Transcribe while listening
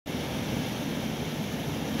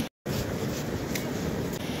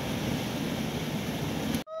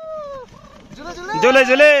झूले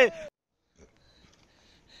झूले।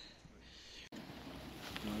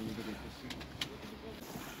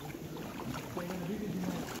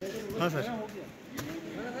 हाँ sir.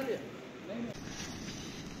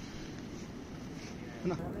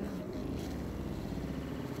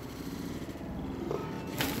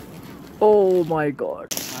 Oh my God.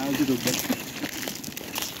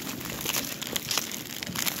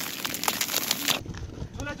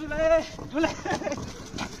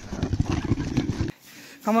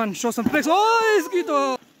 Come on, show some tricks. Oh, इसकी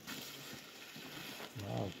तो।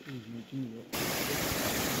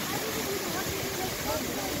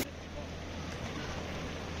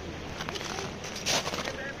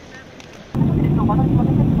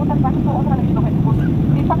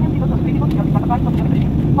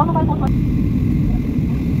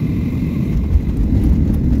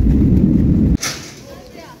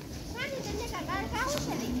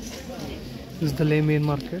 This is the Leh main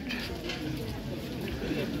market.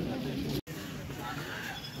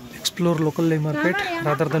 Explore local Leh market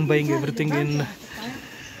rather than buying everything in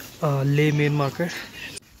Leh main market.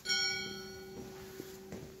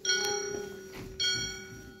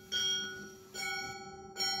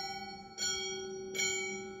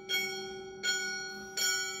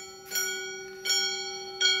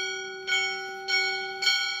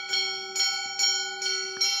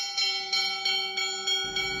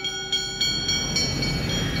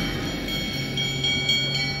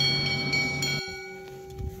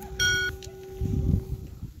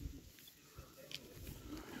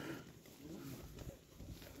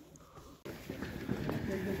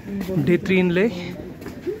 Day 3 in Leh.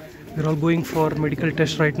 We're all going for medical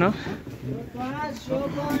test right now.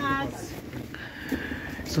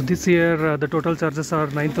 So this year the total charges are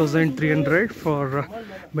 9,300 for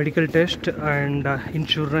medical test and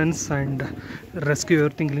insurance and rescue,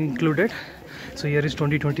 everything included. So year is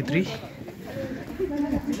 2023.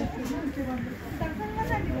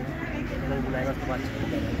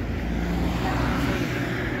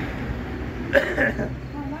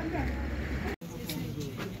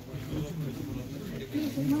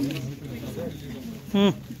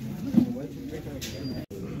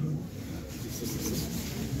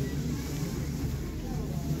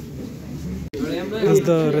 This is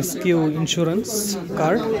the rescue insurance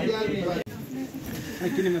card.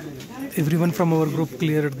 Everyone from our group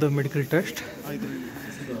cleared the medical test.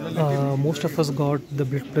 Most of us got the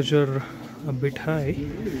blood pressure a bit high,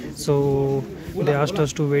 so they asked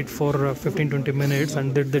us to wait for 15-20 minutes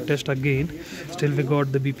and did the test again. Still we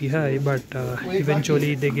got the BP high, but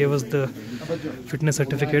eventually they gave us the fitness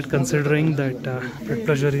certificate, considering that blood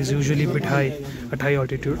pressure is usually a bit high at high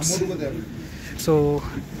altitudes. So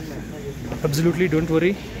absolutely don't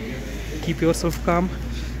worry, keep yourself calm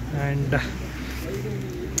and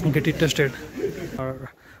get it tested.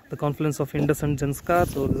 The confluence of Indus and Janskar.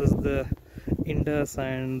 So this is the Indus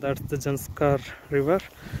and that's the Janskar river.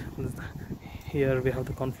 Here we have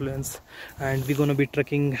the confluence and we're gonna be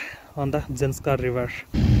trekking on the Janskar river.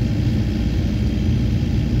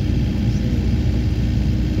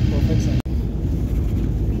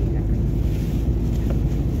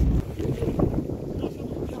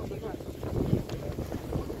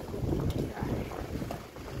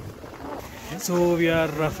 So we are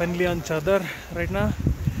finally on Chadar right now.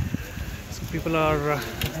 So people are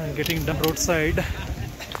getting down roadside.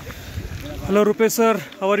 Hello Rupesh sir,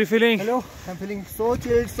 how are you feeling? Hello, I'm feeling so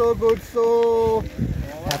chilled, so good, so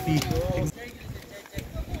happy.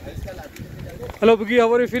 Hello Boogie,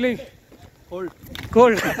 how are you feeling? Cold.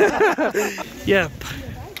 Cold. Yep.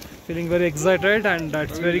 Feeling very excited and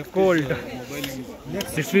it's very cold.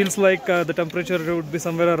 It feels like the temperature would be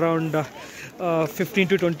somewhere around 15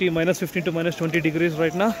 to 20, minus 15 to minus 20 degrees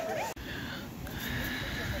right now.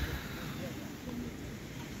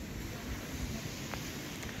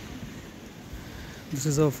 This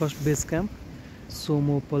is our first base camp,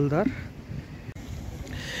 Somo Paldar.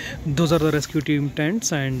 Those are the rescue team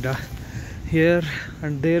tents, and here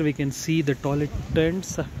and there we can see the toilet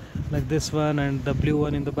tents like this one and the blue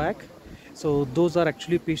one in the back. So those are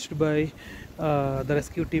actually pitched by the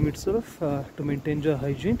rescue team itself to maintain the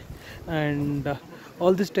hygiene, and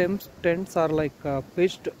all these tents are like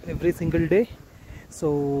pitched every single day.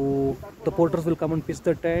 So the porters will come and pitch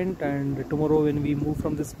the tent, and tomorrow when we move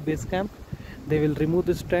from this base camp, they will remove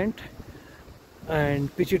this tent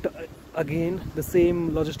and pitch it again. The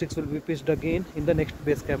same logistics will be pitched again in the next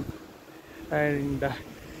base camp. And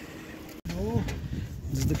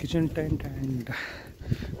this is the kitchen tent, and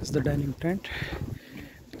this is the dining tent.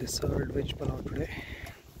 They served veg pulao today.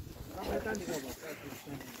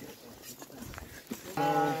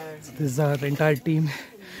 So this is our entire team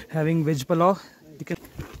having veg pulao.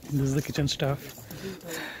 This is the kitchen staff.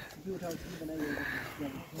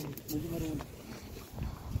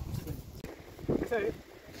 ऐसा है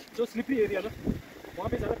जो slippery area ना वहाँ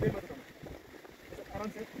पे ज़्यादा पेड़ मत उठाना, आराम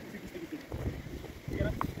से ठीक है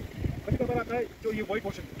ना। कभी कभार आता है जो ये वाइट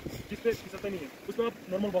पोर्शन जिस पे फिसलता नहीं है उसमें आप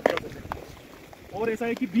नॉर्मल वॉक कर सकते हैं। और ऐसा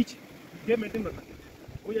है कि बीच गैप मेंटेन रखना,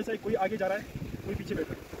 कोई ऐसा है कोई आगे जा रहा है कोई पीछे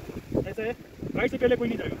बैठा है, ऐसा है राइट से पहले कोई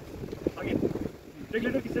नहीं जाएगा आगे,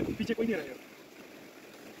 रेगुलेटर किससे पीछे कोई नहीं रहेगा।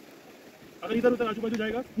 अगर इधर उधर आजू बाजू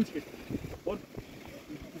जाएगा पूछ के, और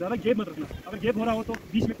ज़्यादा गैप मत रखना। अगर गैप हो रहा हो तो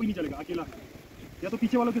बीच में कोई नहीं चलेगा, अकेला या तो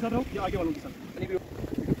पीछे वालों के साथ रहो या आगे वालों के साथ।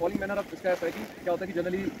 फॉलिंग मैनर अब इसका ऐसा है कि क्या होता है कि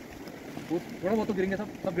जनरली थोड़ा बहुत तो गिरेंगे,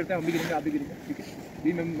 सब गिरते हैं, हम भी गिरेंगे आप भी गिरेंगे, ठीक है।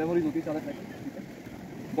 ये मेमोरीज होती है चादर ट्रैक, ठीक है।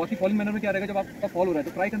 बाकी फॉलिंग मैनर में क्या रहेगा, जब आपका फॉल हो रहा है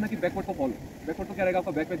तो ट्राई करना कि बैकवर्ड को फॉल, बैकवर्ड तो क्या रहेगा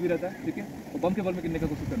आपका बैक पैच भी रहता है, ठीक है। और बम के बल में गिरने का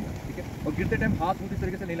कोशिश करना है, ठीक है। और गिरते टाइम हाथ इस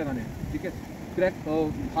तरीके से नहीं लगाने हैं, ठीक है। क्रैक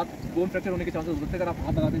हाथ बोन फ्रैक्चर होने के चांसेस होते हैं अगर आप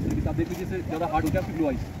हाथ लगाते हैं इस तरीके से। आप देख लीजिए इससे ज़्यादा हार्ड होता है आपकी ब्लू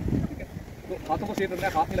आइज, ठीक है। तो हाथों को सेफ रखना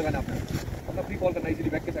है, हाथ नहीं लगाना आपने, अपना फ्री फॉल करना है,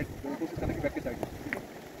 इसीलिए बैक के साइड कोशिश करना कि बैक के साइड, ठीक है।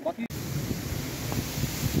 बाकी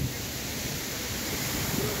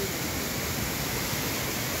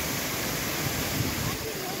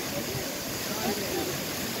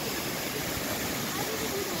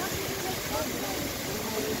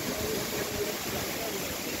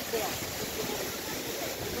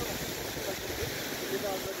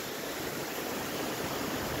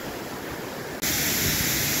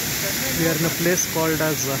We are in a place called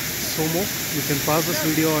as Somo. You can pause this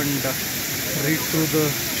video and read through the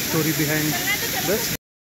story behind this.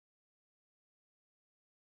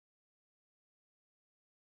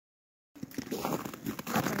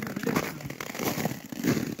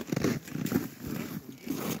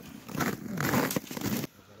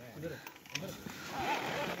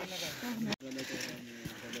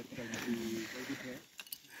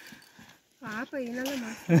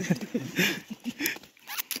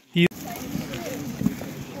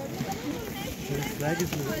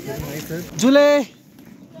 झूले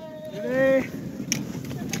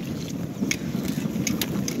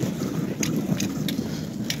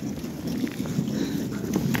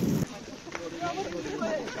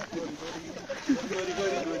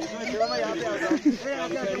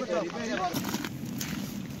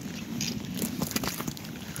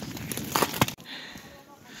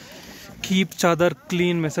Keep Chadar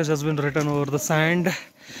clean message has been written over the sand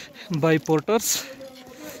by porters,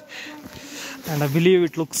 and I believe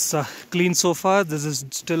it looks clean so far. This is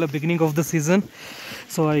still a beginning of the season,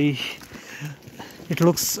 so it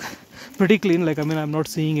looks pretty clean. Like, I mean, I'm not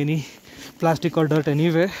seeing any plastic or dirt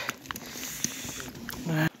anywhere.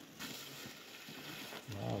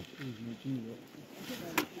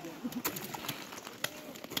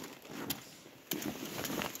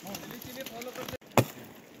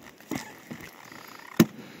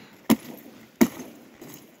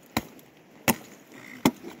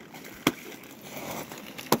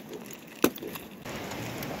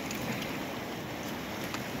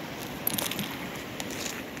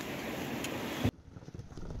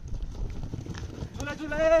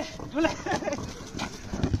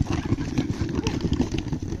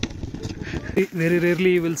 Very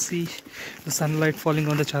rarely you will see the sunlight falling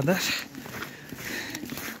on the chadar.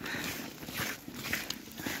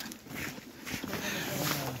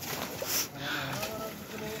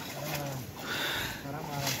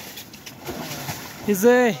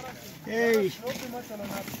 Izay! Hey!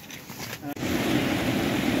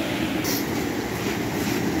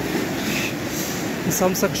 In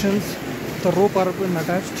some sections the rope are been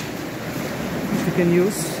attached which you can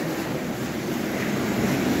use.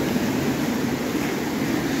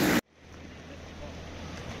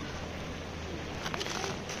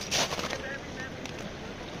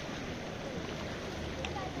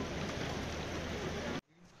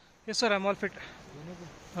 Yes sir, I'm all fit.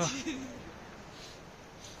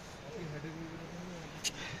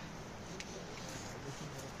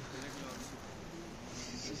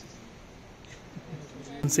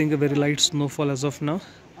 I'm seeing a very light snowfall as of now.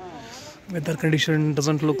 Weather condition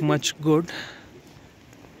doesn't look much good.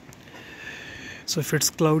 So if it's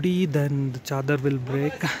cloudy, then the chadar will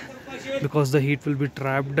break because the heat will be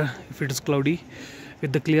trapped. If it is cloudy,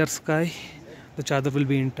 with the clear sky, the chadar will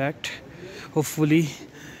be intact. Hopefully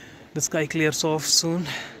the sky clears off soon.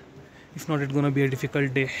 If not, it's gonna be a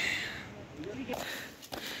difficult day.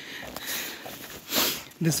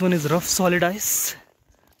 This one is rough solid ice.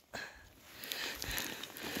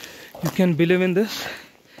 You can believe in this.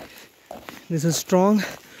 This is strong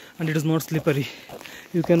and it is not slippery.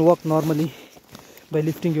 You can walk normally by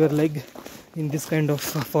lifting your leg in this kind of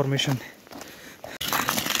formation.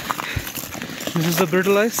 This is the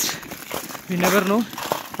brittle ice. We never know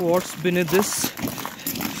what's beneath this.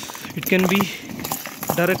 It can be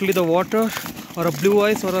directly the water or a blue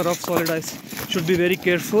ice or a rough solid ice. Should be very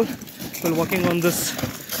careful while walking on this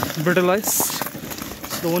brittle ice.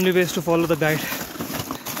 The only way is to follow the guide.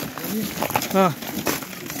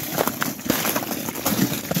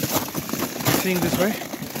 Seeing this, right?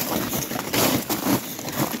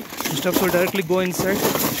 The steps will directly go inside.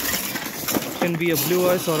 It can be a blue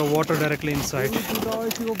ice or a water directly inside.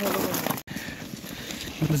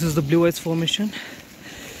 This is the blue ice formation.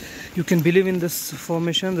 You can believe in this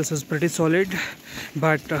formation. This is pretty solid,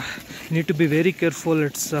 but you need to be very careful.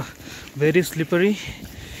 It's very slippery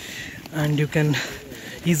and you can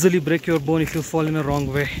easily break your bone if you fall in a wrong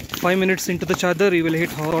way. 5 minutes into the Chadar, you will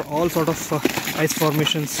hit all sort of ice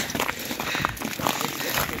formations.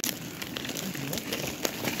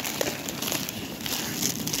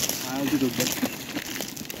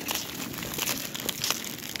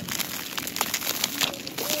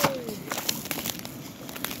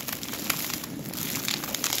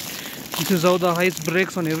 This is how the ice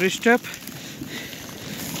breaks on every step.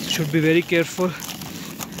 Should be very careful.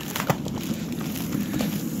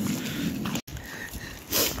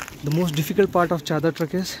 The most difficult part of Chadar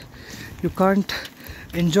Trek is you can't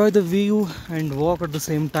enjoy the view and walk at the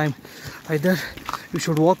same time. Either you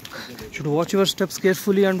should watch your steps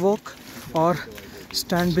carefully and walk, or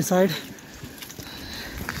stand beside,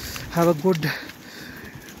 have a good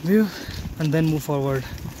view and then move forward.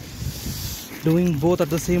 Doing both at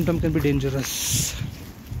the same time can be dangerous.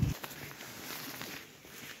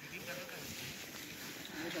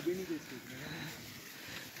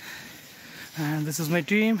 And this is my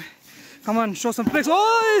team. Come on, show some flex.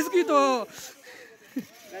 Oh, iski to.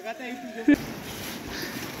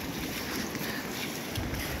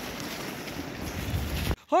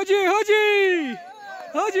 Haji, Haji,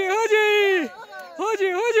 Haji, Haji, Haji,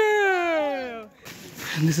 Haji.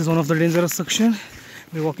 And this is one of the dangerous section.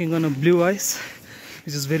 We're walking on a blue ice,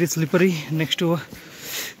 which is very slippery next to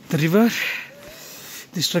the river.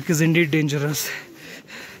 This trek is indeed dangerous.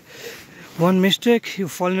 One mistake, you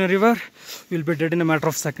fall in a river, you'll be dead in a matter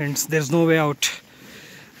of seconds. There's no way out.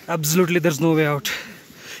 Absolutely, there's no way out.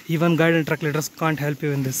 Even guide and trek leaders can't help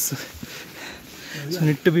you in this. So you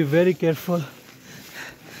need to be very careful.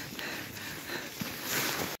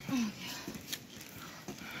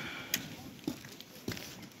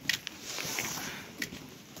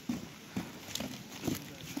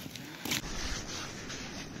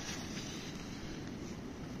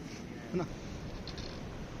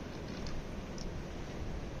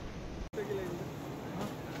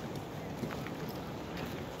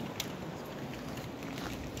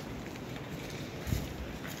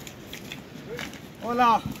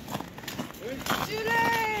 Hola.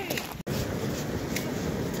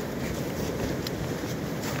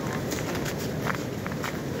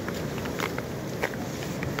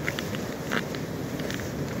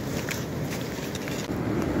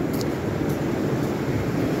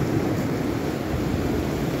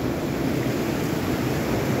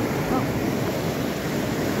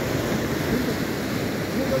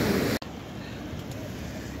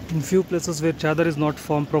 In few places where Chadar is not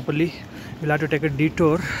formed properly, we'll have to take a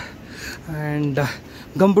detour, and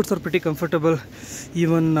gumboots are pretty comfortable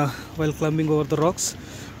even while climbing over the rocks,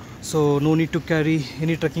 so no need to carry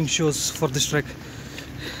any trekking shoes for this trek.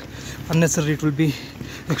 Unnecessary, it will be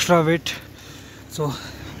extra weight. So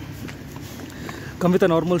come with a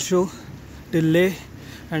normal shoe till Leh,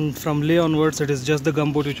 and from Leh onwards it is just the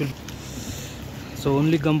gumboot which will. So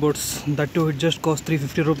only gumboots, that too it just costs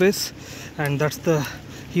 350 rupees, and that's the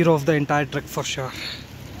hero of the entire trek for sure.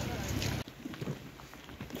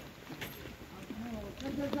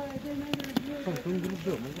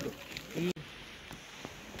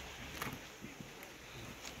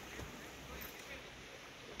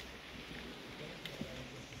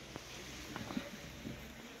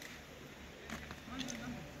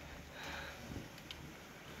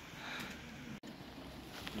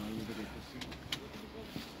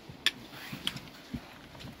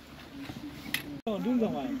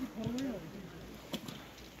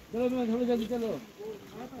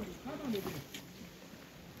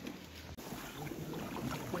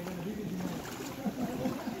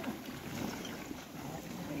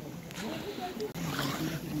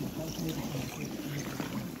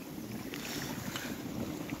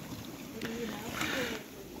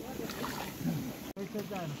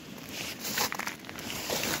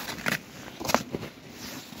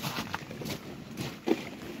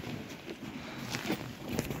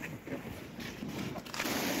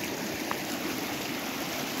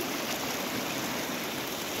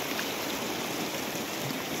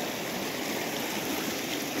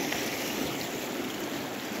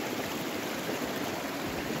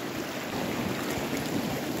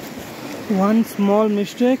 One small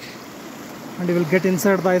mistake and you will get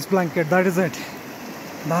inside the ice blanket. That is it.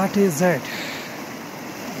 That is it.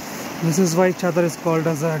 This is why Chadar is called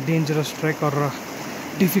as a dangerous trek or a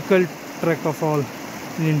difficult trek of all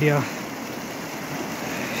in India.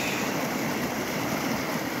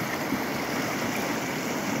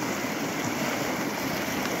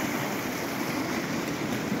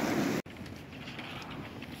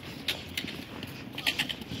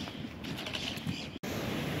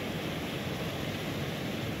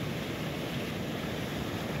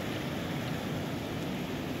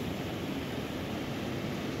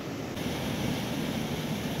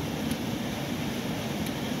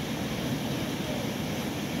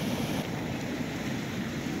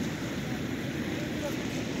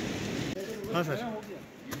 हाँ sir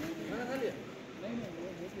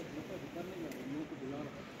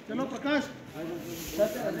चलो प्रकाश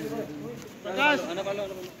प्रकाश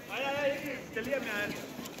चलिए मैं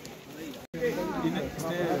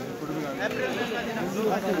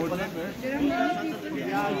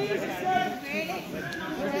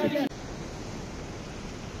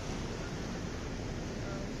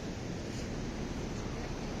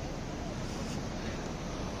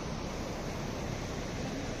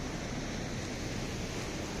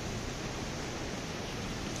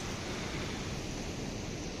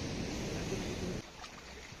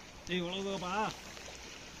ಒಳಗೆ ಬಾ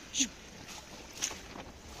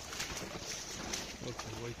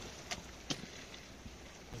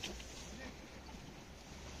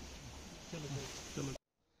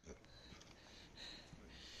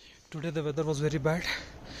Today the weather was very bad,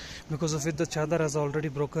 because of it the chadar has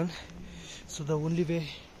already broken. So the only way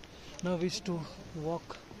now is to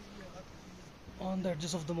walk on the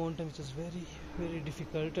edges of the mountain, which is very, very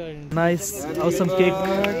difficult. And nice, awesome cake.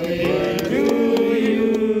 To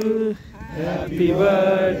you, happy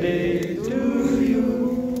birthday to you,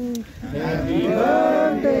 happy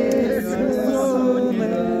birthday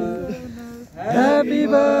Sumit, happy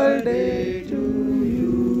birthday to you.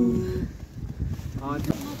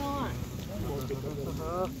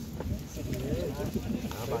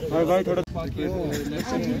 भाई थोड़ा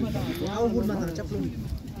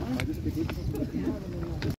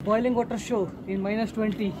Boiling water show in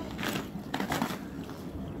 -20.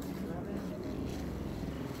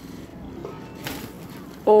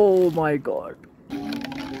 Oh my god.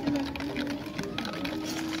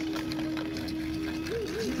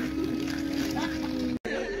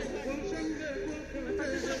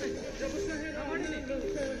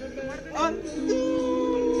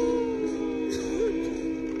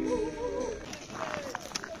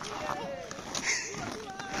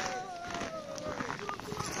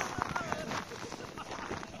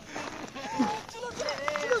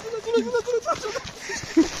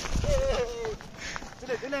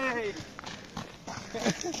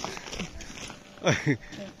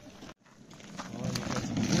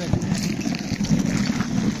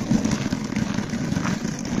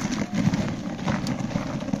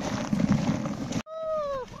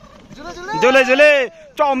 झूले झूले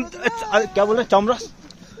चौम क्या बोल रहे चौमरस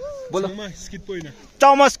बोलो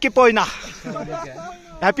चौमस की पोइना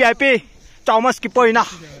happy happy चौमस की पोइना.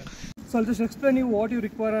 So I'll just explain you what you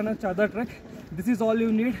require on a Chadar trek. This is all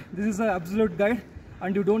you need. This is an absolute guide,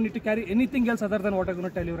 and you don't need to carry anything else other than what I'm going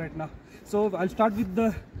to tell you right now. So I'll start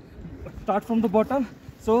from the bottom.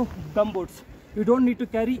 So gum boots. You don't need to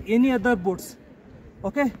carry any other boots.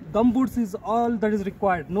 Okay, gum boots is all that is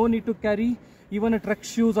required. No need to carry even a trek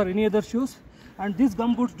shoes or any other shoes. And these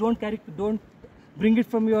gum boots don't bring it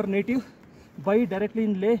from your native. Buy it directly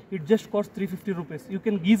in Leh. It just costs 350 rupees. You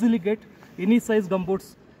can easily get any size gum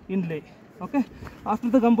boots in Leh. Okay, after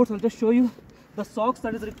the gum boots I'll just show you the socks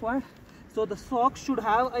that is required. So the socks should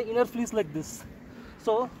have an inner fleece like this.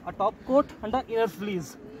 So a top coat and an inner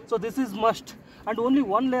fleece. So this is must, and only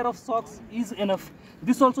one layer of socks is enough.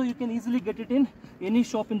 This also you can easily get it in any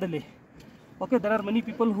shop in the Leh. Okay, there are many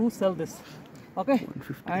people who sell this. Okay,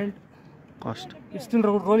 and cost it's still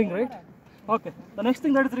rolling, right? Okay, the next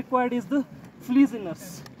thing that is required is the fleece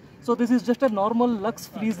inners. So this is just a normal Lux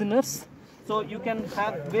fleece inners. So you can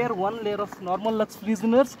wear one layer of normal Lux fleece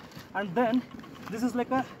inners, and then this is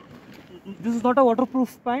not a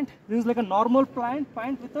waterproof pant. This is like a normal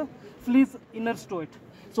pant with a fleece inners to it.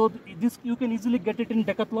 So this you can easily get it in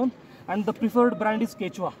Decathlon, and the preferred brand is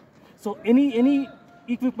Quechua. So any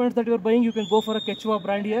equipment that you are buying, you can go for a Quechua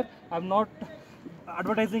brand here. I'm not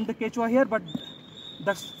advertising the Quechua here, but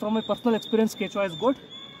that's from my personal experience. Quechua is good.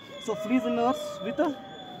 So fleece inners with a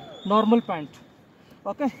normal pant.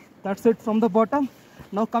 Okay, that's it from the bottom.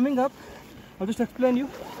 Now coming up, I'll just explain you.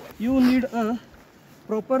 You need a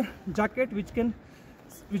proper jacket which can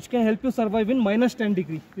which can help you survive in minus 10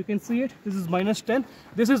 degree. You can see it. This is minus 10.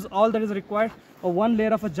 This is all that is required. One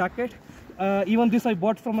layer of a jacket. Even this I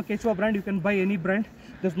bought from a Quechua brand. You can buy any brand.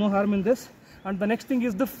 There's no harm in this. And the next thing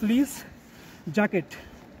is the fleece jacket.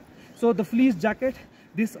 So the fleece jacket,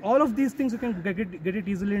 all of these things you can get it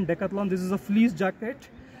easily in Decathlon. This is a fleece jacket,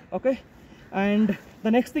 okay. And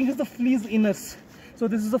the next thing is the fleece inners. So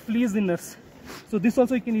this is a fleece inners. So this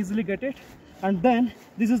also you can easily get it. And then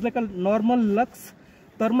this is like a normal Lux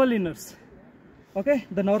thermal inners, okay,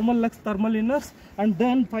 the normal Lux thermal inners. And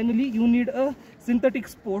then finally you need a synthetic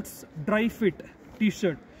sports dry fit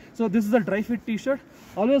t-shirt. So this is a dry fit t-shirt.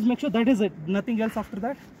 Always make sure that is it, nothing else after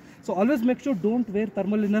that. So always make sure don't wear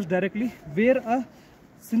thermal inners directly. Wear a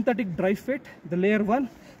synthetic dry fit, the layer 1.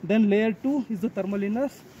 Then layer 2 is the thermal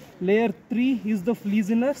inners. Layer 3 is the fleece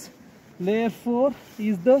inners. Layer 4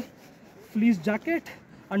 is the fleece jacket.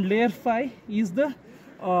 And layer 5 is the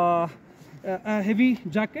a heavy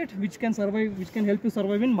jacket which can help you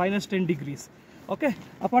survive in minus 10 degrees. Okay.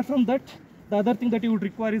 Apart from that, the other thing that you would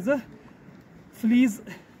require is a fleece,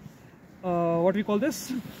 what we call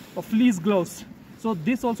this, a fleece gloves. So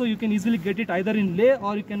this also you can easily get it either in Leh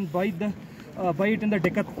or you can buy it in the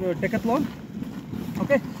Decathlon.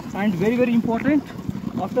 Okay. And very, very important,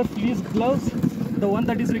 after fleece gloves, the one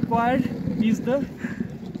that is required is the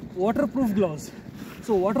waterproof gloves.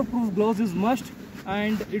 So waterproof gloves is must,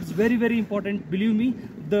 and it's very, very important. Believe me,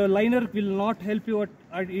 the liner will not help you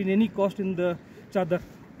in any cost in the chadar.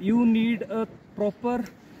 You need a proper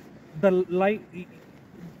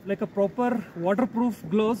like a proper waterproof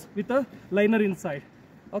gloves with a liner inside.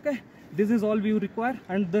 Okay, this is all we require.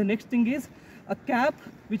 And the next thing is a cap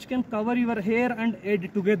which can cover your hair and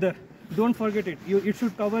head together. Don't forget it. It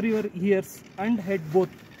should cover your ears and head both.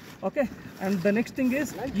 Okay. And the next thing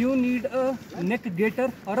is you need a neck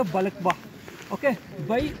gaiter or a balakba. Okay.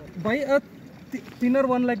 Buy a thinner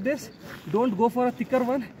one like this. Don't go for a thicker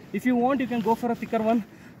one. If you want, you can go for a thicker one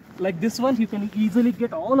like this one. You can easily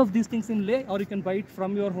get all of these things in Leh, or you can buy it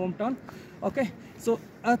from your hometown. Okay. So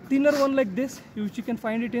a thinner one like this, which you can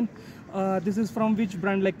find it in, this is from which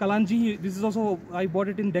brand, like Kalanji. This is also, I bought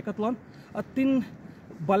it in Decathlon. A thin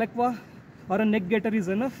balakwa or a neck gaiter is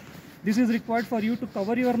enough. This is required for you to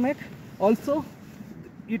cover your neck. Also,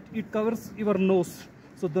 it covers your nose.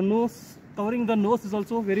 So the nose, covering the nose is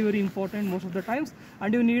also very, very important most of the times.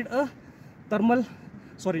 And you need a thermal,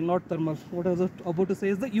 sorry, not thermal, what I was about to say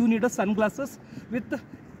is that you need a sunglasses with,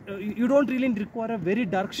 you don't really require a very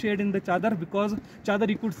dark shade in the chadar, because chadar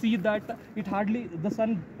you could see that the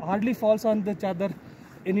sun hardly falls on the chadar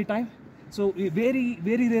anytime. So very,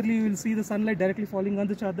 very rarely you will see the sunlight directly falling on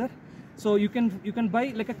the chadar. So you can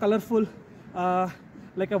buy like a colorful,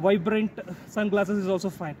 like a vibrant sunglasses is also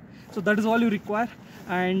fine. So that is all you require,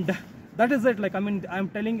 and that is it. Like, I mean,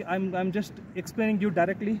 I'm just explaining you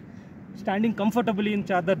directly. Standing comfortably in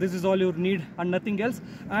chadar, this is all you need and nothing else.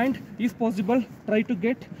 And if possible, try to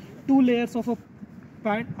get 2 layers of a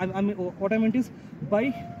pant. I mean, what I meant is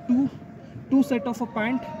buy two set of a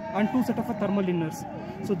pant and 2 set of a thermal inners.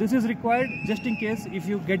 So this is required just in case if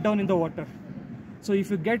you get down in the water. So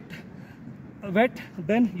if you get wet,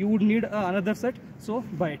 then you would need another set. So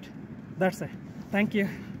buy it. That's it. Thank you.